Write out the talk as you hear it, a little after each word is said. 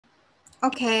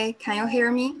Okay, can you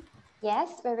hear me?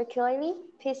 Yes, very clearly.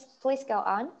 Please go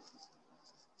on.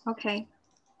 Okay.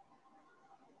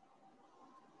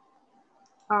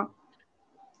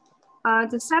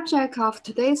 The subject of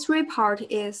today's report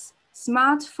is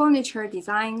Smart Furniture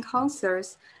Design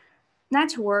Concerts,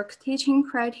 Network Teaching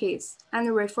Practice,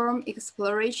 and Reform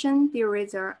Exploration During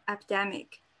the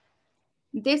Epidemic.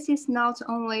 This is not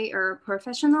only a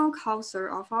professional concert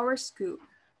of our school,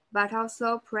 but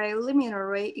also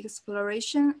preliminary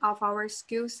exploration of our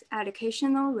school's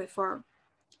educational reform.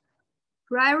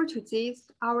 Prior to this,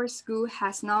 our school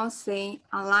has not seen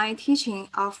online teaching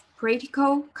of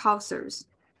practical courses.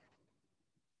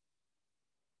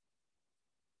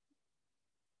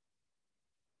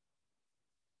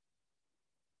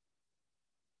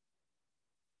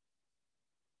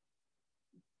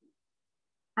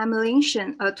 I'm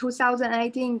Shen, a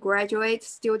 2018 graduate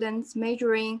student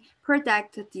majoring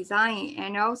product design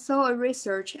and also a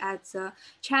research at the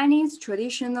Chinese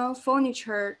Traditional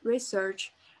Furniture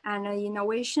Research and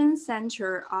Innovation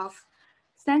Center of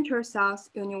Central South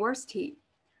University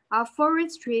of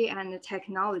Forestry and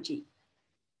Technology.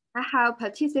 I have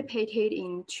participated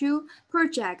in 2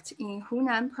 projects in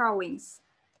Hunan province.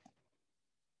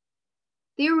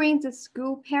 During the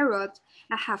school period,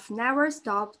 I have never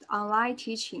stopped online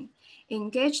teaching,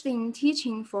 engaged in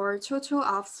teaching for a total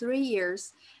of 3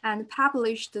 years, and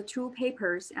published 2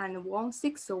 papers and won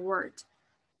 6 awards.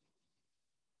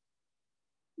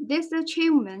 This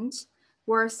achievement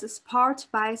was supported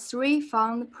by 3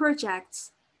 fund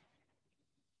projects,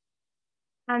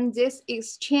 and this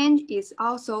exchange is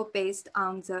also based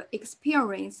on the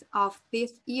experience of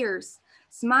this year's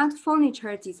Smart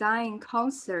Furniture Design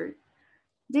Concert.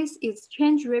 This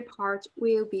exchange report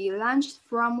will be launched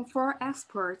from 4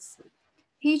 experts: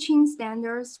 teaching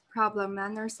standards, problem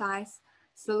analysis,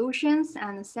 solutions,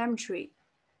 and symmetry.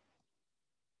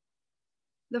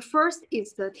 The first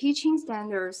is the teaching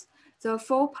standards. The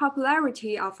full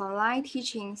popularity of online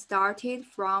teaching started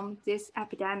from this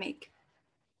epidemic.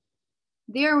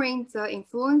 During the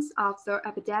influence of the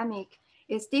epidemic,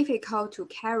 it's difficult to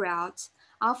carry out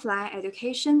offline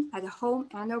education at home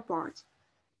and abroad.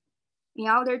 In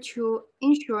order to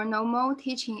ensure normal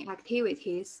teaching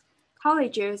activities,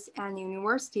 colleges and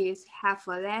universities have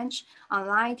arranged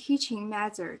online teaching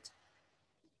methods.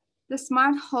 The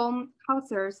Smart Home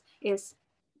Courses is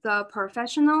the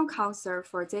professional course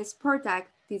for this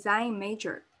product design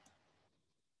major.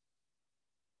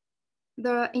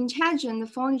 The Intelligent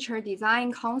Furniture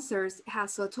Design courses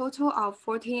has a total of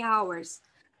 14 hours,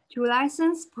 2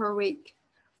 lessons per week,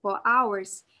 4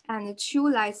 hours, and 2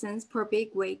 lessons per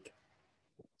big week,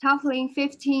 totaling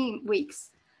 15 weeks.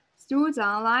 Through the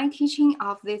online teaching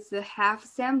of this half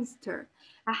semester,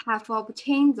 I have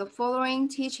obtained the following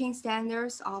teaching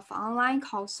standards of online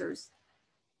courses.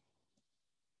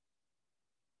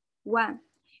 1.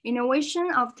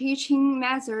 Innovation of teaching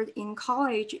method in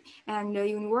college and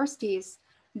universities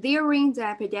during the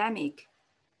epidemic.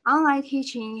 Online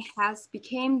teaching has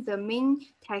become the main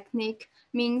technique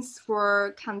means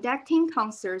for conducting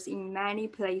courses in many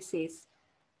places.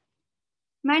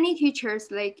 Many teachers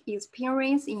lack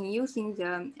experience in using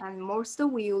them, and most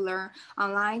will learn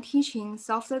online teaching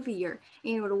software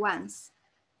in advance.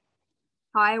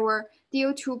 However,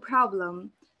 due to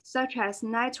problems such as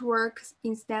network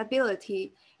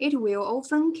instability, it will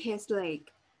often cause lag.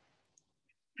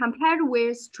 Compared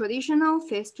with traditional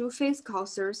face-to-face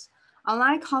courses,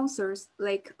 online courses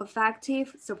lack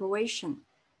effective supervision.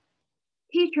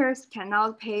 Teachers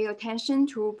cannot pay attention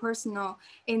to personnel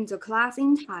in the class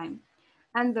in time,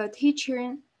 and the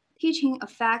teaching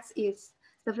effect is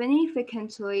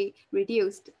significantly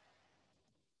reduced.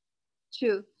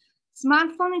 2.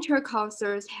 Smart furniture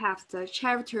courses have the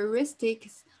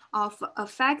characteristics of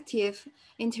effective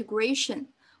integration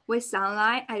with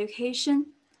online education.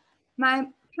 My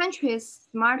country's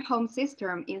smart home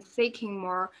system is seeking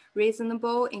more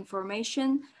reasonable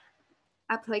information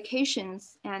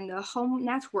applications and home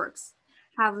networks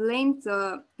have laid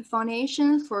the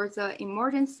foundation for the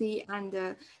emergency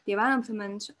and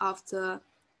development of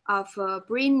a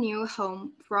brand new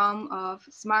home from a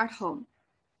smart home.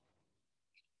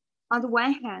 On the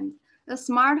one hand, the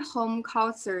smart home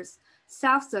courses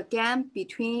solve the gap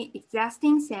between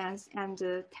existing science and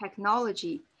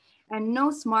technology and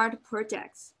no smart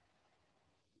projects.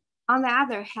 On the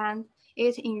other hand,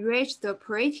 it enriches the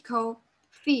practical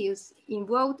fields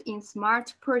involved in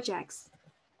smart projects.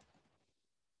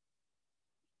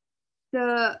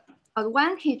 The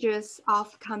advantages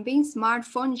of combining smart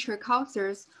furniture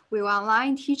courses with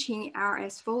online teaching are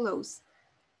as follows.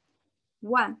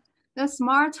 1. The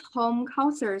smart home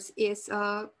courses is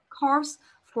a course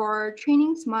for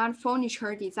training smart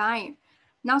furniture design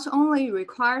not only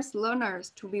requires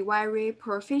learners to be very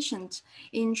proficient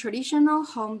in traditional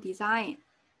home design,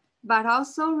 but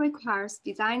also requires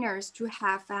designers to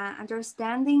have an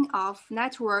understanding of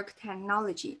network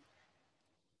technology.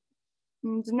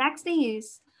 And the next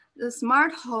is the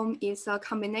smart home is a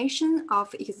combination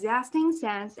of existing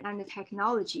science and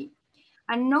technology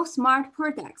and no smart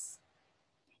products.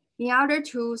 In order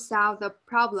to solve the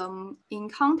problem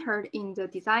encountered in the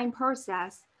design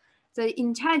process, the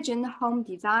intelligent home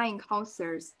design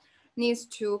courses needs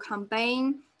to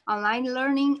combine online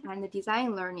learning and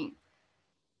design learning.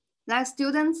 Let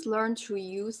students learn to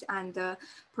use and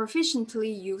proficiently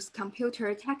use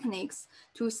computer techniques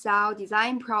to solve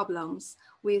design problems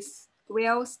with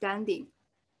real standing.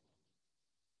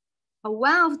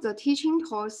 One of the teaching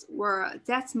tools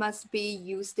that must be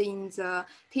used in the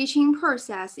teaching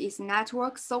process is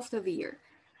network software.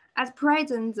 At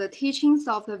present, the teaching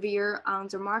software on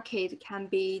the market can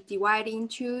be divided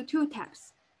into two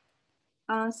types,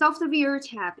 software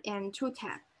type and tool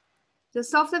type. The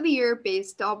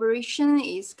software-based operation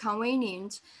is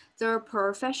convenient, the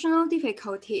professional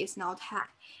difficulty is not high,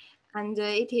 and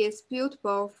it is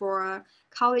suitable for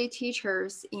college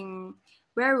teachers in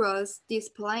various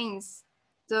disciplines.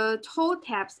 The tool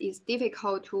types is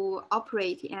difficult to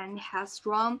operate and has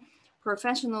strong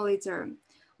professionalism,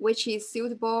 which is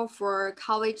suitable for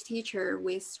college teacher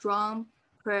with strong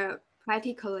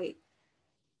practically.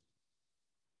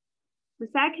 The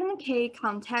second key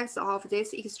context of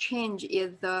this exchange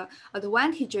is the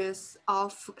advantages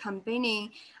of combining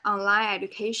online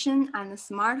education and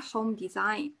smart home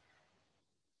design.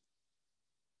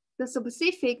 The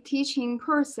specific teaching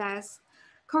process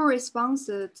corresponds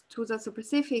to the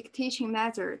specific teaching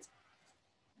method.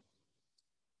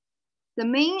 The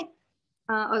main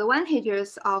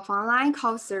advantages of online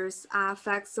courses are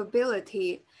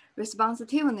flexibility,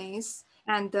 responsiveness,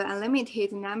 and the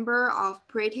unlimited number of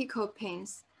practical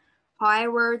pains.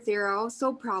 However, there are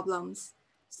also problems,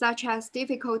 such as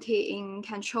difficulty in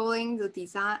controlling the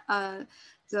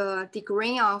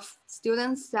degree of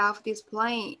students'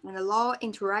 self-discipline and low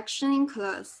interaction in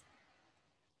class.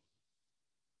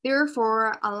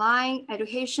 Therefore, online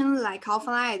education, like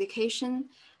offline education,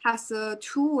 has a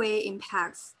two-way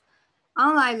impacts.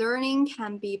 Online learning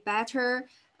can be better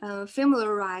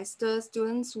familiarize the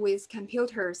students with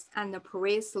computers and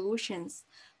provide solutions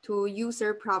to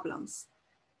user problems.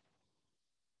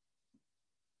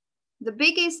 The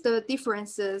biggest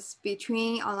differences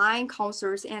between online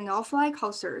courses and offline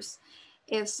courses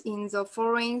is in the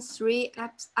following three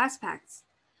aspects: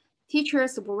 teacher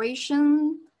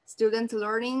supervision, student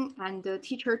learning, and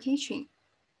teacher teaching.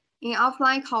 In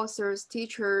offline courses,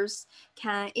 teachers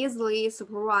can easily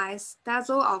supervise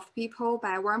dozens of people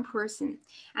by one person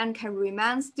and can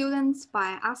remind students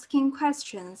by asking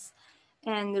questions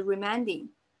and reminding.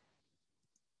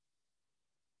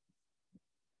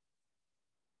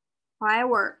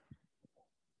 However,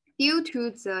 due to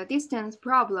the distance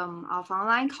problem of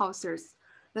online courses,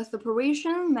 the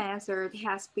supervision method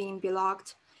has been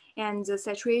blocked and the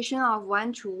situation of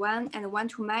one-to-one and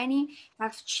one-to-many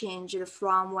have changed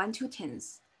from 1 to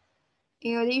 10s.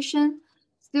 In addition,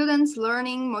 students'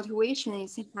 learning motivation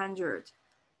is hindered.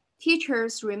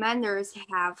 Teachers' reminders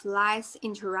have less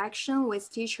interaction with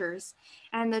teachers,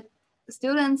 and the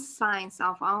students' signs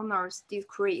of honors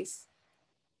decrease.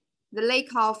 The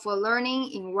lack of a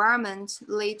learning environment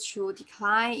leads to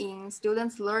decline in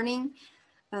students' learning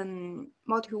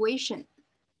motivation.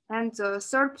 And the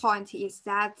third point is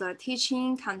that the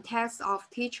teaching context of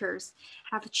teachers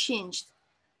have changed.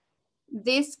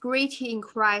 This greatly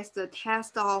increased the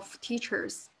test of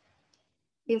teachers,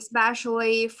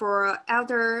 especially for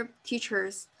elder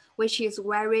teachers, which is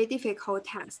very difficult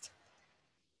test.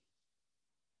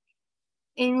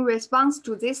 In response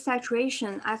to this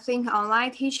situation, I think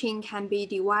online teaching can be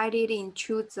divided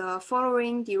into the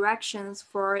following directions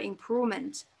for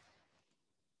improvement.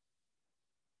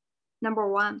 Number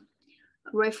one,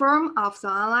 reform of the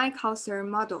online course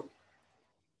model.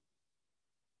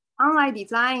 Online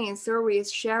design and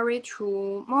service shared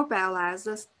to mobilize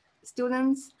the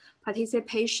students'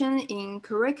 participation in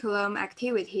curriculum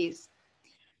activities.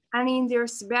 And in their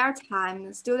spare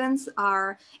time, students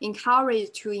are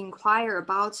encouraged to inquire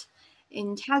about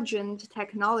intelligent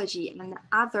technology and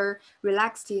other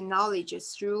relaxed knowledge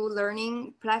through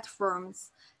learning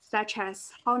platforms such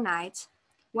as Hotnight,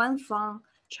 OneFun,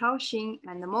 Chaoxing,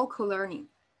 and Moco Learning.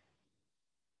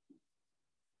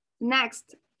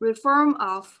 Next, reform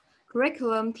of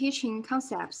curriculum teaching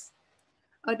concepts.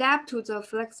 Adapt to the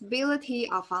flexibility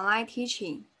of online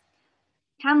teaching.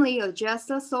 Timely adjust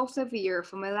the software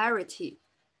familiarity.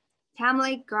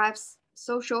 timely grasp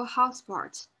social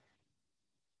hotspots,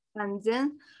 and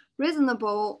then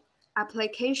reasonable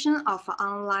application of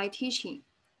online teaching,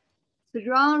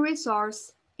 strong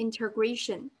resource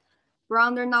integration,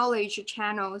 broader knowledge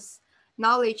channels,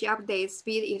 knowledge update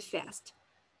speed is fast.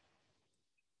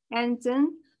 And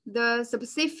then the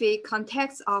specific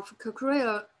context of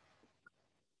curricular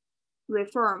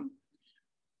reform,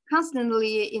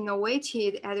 constantly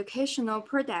innovated educational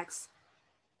products,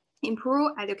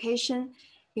 improve education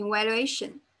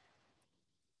evaluation.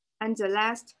 And the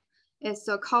last is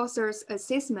the courses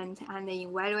assessment and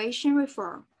evaluation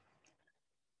reform.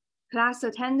 Class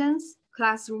attendance,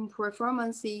 classroom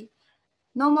performance,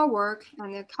 normal work,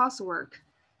 and coursework.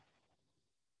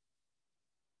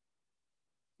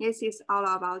 This is all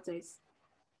about this.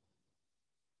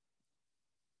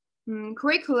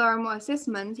 Curriculum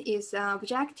assessment is an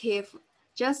objective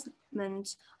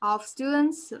judgment of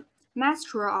students'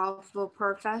 mastery of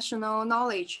professional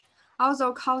knowledge.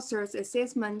 Although courses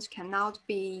assessment cannot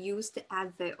be used as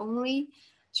the only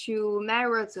to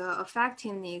measure the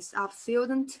effectiveness of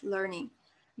student learning,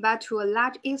 but to a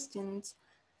large extent,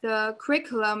 the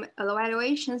curriculum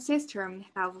evaluation system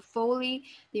have fully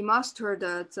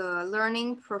demonstrated the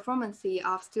learning performance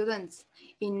of students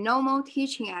in normal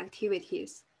teaching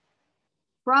activities.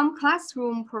 From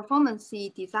classroom performance,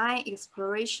 design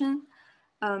exploration,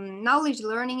 knowledge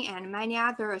learning, and many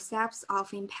other aspects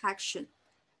of impaction,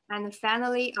 and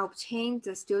finally obtain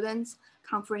the students'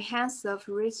 comprehensive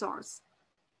resource.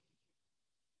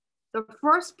 The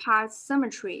first part,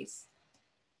 symmetries.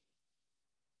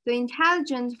 The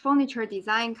Intelligent Furniture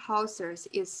Design courses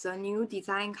is a new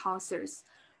design courses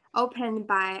opened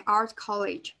by Art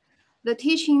College. The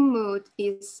teaching mood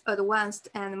is advanced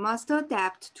and must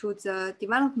adapt to the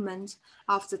development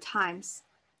of the times.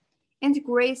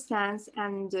 Integrate science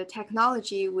and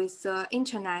technology with the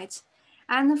internet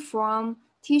and form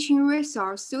teaching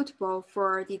resource suitable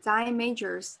for design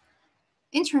majors.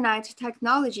 Internet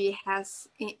technology has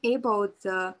enabled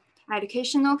the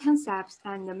educational concepts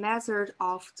and the method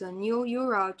of the new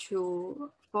era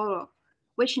to follow,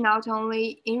 which not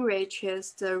only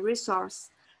enriches the resource,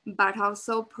 but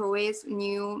also provides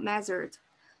new methods.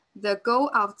 The goal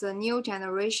of the new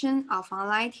generation of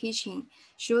online teaching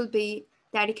should be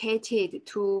dedicated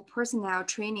to personnel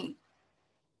training,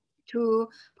 to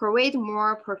provide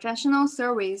more professional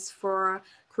service for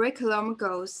curriculum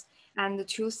goals, and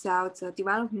to sell the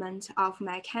development of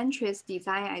my country's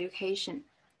design education.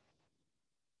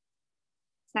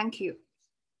 Thank you.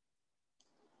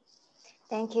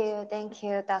 Thank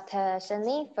you, Dr.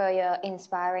 Shen for your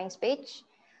inspiring speech.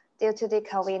 Due to the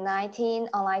COVID-19,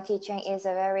 online teaching is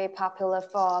a very popular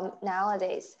form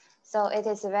nowadays. So it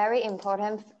is very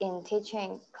important in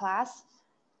teaching class.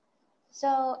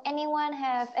 So anyone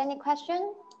have any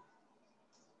question?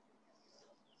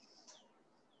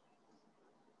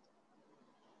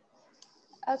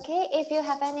 Okay, if you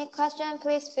have any question,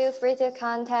 please feel free to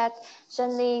contact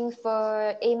Shen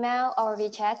for email or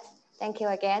WeChat. Thank you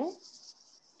again.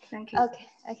 Thank you.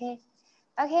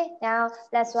 Okay, now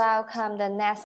let's welcome the next